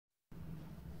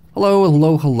Hello,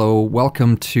 hello, hello.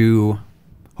 Welcome to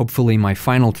hopefully my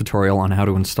final tutorial on how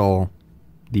to install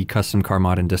the CustomCar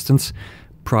mod in Distance.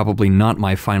 Probably not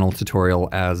my final tutorial,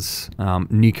 as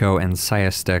Nico and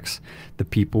Siastex, the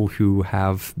people who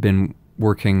have been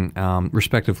working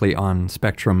respectively on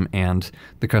Spectrum and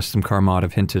the CustomCar mod,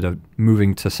 have hinted of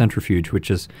moving to Centrifuge, which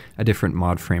is a different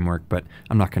mod framework, but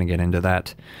I'm not going to get into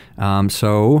that.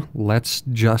 So let's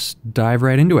just dive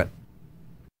right into it.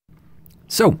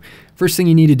 So, first thing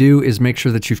you need to do is make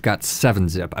sure that you've got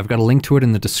 7-zip. I've got a link to it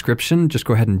in the description. Just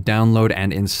go ahead and download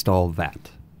and install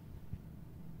that.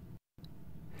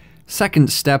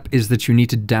 Second step is that you need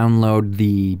to download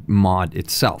the mod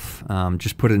itself.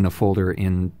 Just put it in a folder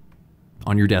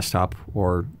on your desktop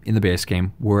or in the base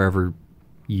game, wherever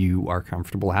you are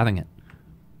comfortable having it.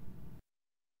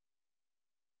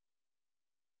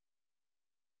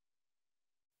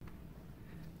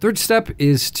 Third step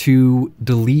is to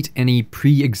delete any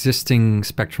pre-existing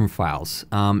Spectrum files.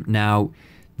 Now,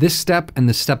 this step and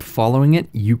the step following it,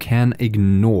 you can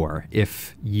ignore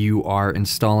if you are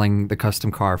installing the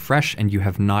CustomCar fresh and you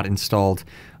have not installed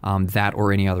that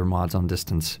or any other mods on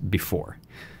Distance before.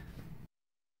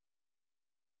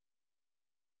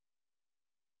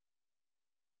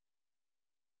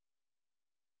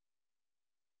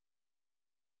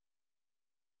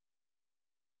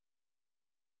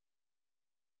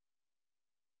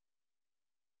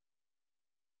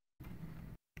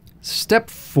 Step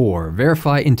 4,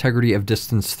 verify integrity of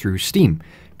Distance through Steam.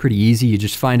 Pretty easy, you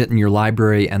just find it in your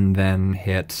library and then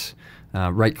hit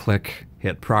right-click,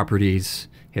 hit Properties,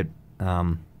 hit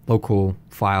Local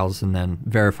Files, and then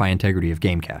verify integrity of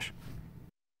game cache.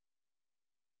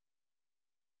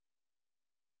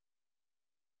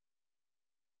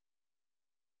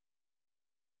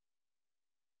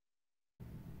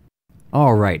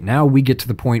 Alright, now we get to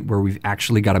the point where we've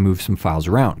actually got to move some files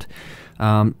around.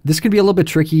 This can be a little bit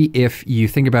tricky if you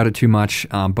think about it too much,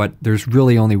 but there's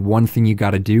really only one thing you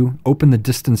got to do. Open the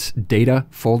Distance Data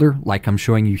folder, like I'm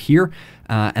showing you here,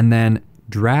 and then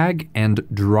drag and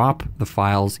drop the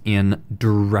files in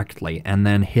directly, and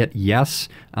then hit yes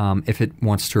if it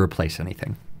wants to replace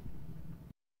anything.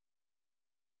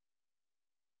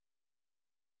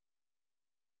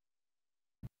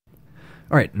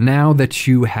 All right, now that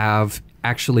you have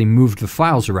actually moved the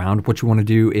files around, what you want to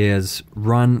do is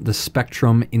run the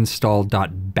spectrum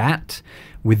install.bat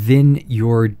within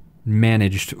your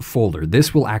managed folder.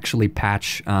 This will actually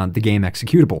patch the game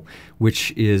executable,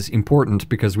 which is important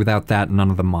because without that,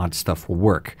 none of the mod stuff will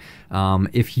work.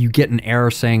 If you get an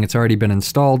error saying it's already been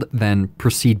installed, then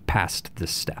proceed past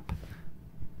this step.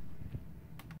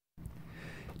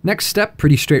 Next step,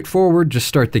 pretty straightforward, just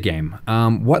start the game.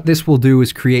 What this will do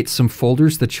is create some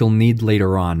folders that you'll need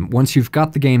later on. Once you've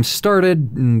got the game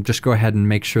started, just go ahead and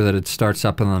make sure that it starts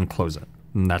up and then close it.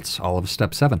 And that's all of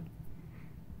step 7.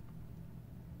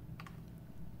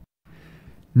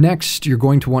 Next, you're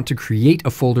going to want to create a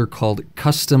folder called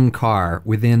CustomCar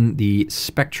within the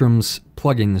Spectrum's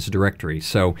plugins directory.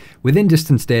 So within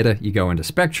Distance Data, you go into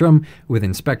Spectrum.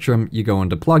 Within Spectrum, you go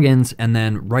into Plugins, and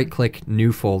then right-click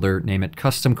New Folder, name it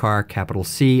CustomCar, capital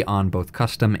C, on both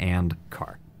Custom and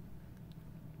Car.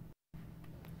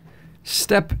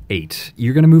 Step 8,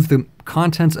 you're going to move the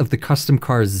contents of the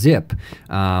CustomCar zip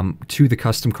to the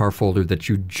CustomCar folder that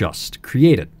you just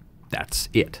created. That's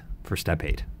it for Step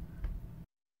 8.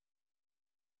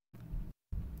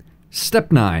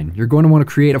 Step 9, you're going to want to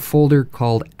create a folder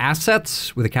called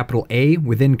Assets with a capital A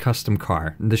within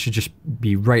CustomCar. And this should just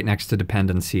be right next to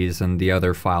dependencies and the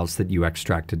other files that you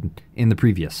extracted in the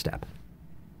previous step.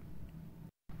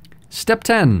 Step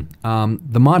 10,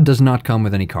 the mod does not come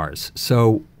with any cars.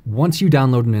 So once you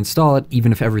download and install it,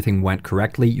 even if everything went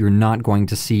correctly, you're not going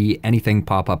to see anything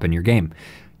pop up in your game.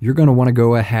 You're going to want to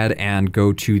go ahead and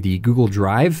go to the Google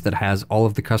Drive that has all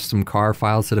of the CustomCar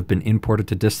files that have been imported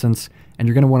to Distance, and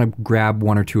you're going to want to grab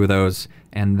 1 or 2 of those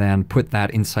and then put that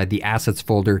inside the Assets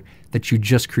folder that you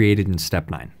just created in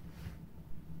Step 9.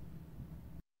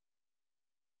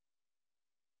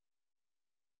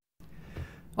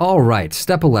 All right,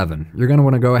 Step 11. You're going to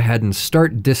want to go ahead and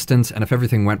start Distance, and if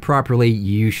everything went properly,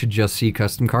 you should just see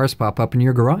custom cars pop up in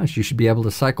your garage. You should be able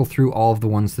to cycle through all of the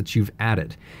ones that you've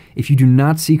added. If you do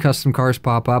not see custom cars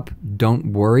pop up, don't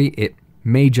worry. It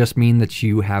may just mean that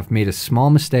you have made a small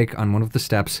mistake on one of the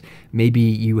steps. Maybe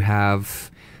you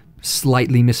have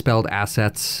slightly misspelled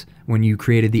assets when you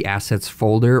created the assets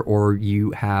folder, or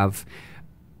you have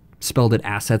spelled it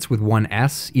assets with 1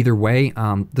 S. Either way,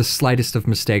 the slightest of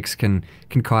mistakes can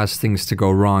cause things to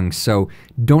go wrong. So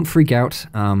don't freak out.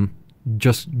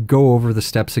 Just go over the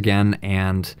steps again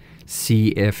and see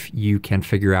if you can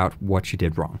figure out what you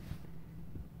did wrong.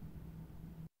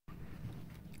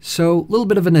 So a little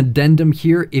bit of an addendum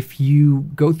here. If you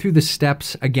go through the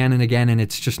steps again and again and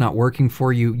it's just not working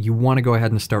for you, you want to go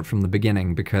ahead and start from the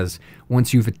beginning, because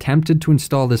once you've attempted to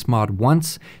install this mod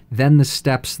once, then the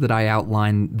steps that I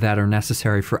outline that are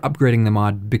necessary for upgrading the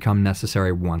mod become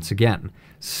necessary once again.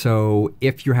 So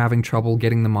if you're having trouble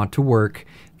getting the mod to work,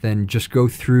 then just go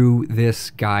through this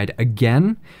guide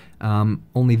again.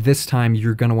 Only this time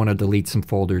you're going to want to delete some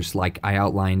folders like I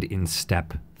outlined in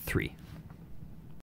step 3.